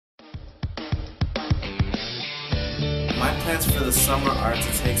plans for the summer are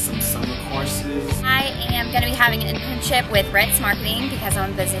to take some summer courses. I am going to be having an internship with Rents Marketing because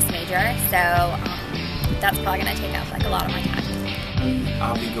I'm a business major, so that's probably going to take up like a lot of my time.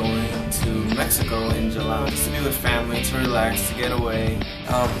 I'll be going to Mexico in July just to be with family, to relax, to get away.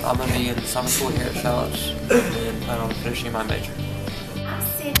 I'm going to be in summer school here at Charlotte and plan on finishing my major. I'm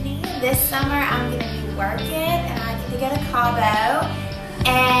Sydney. This summer I'm going to be working and I get to go to Cabo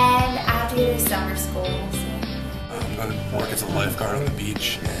and I have to go to summer school. So. I'm going to work as a lifeguard on the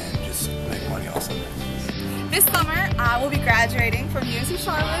beach and just make money also. This summer I will be graduating from UNC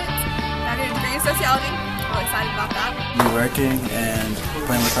Charlotte. I'm getting a degree in sociology. I'm really excited about that. Be working and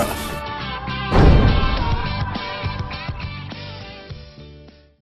playing lacrosse.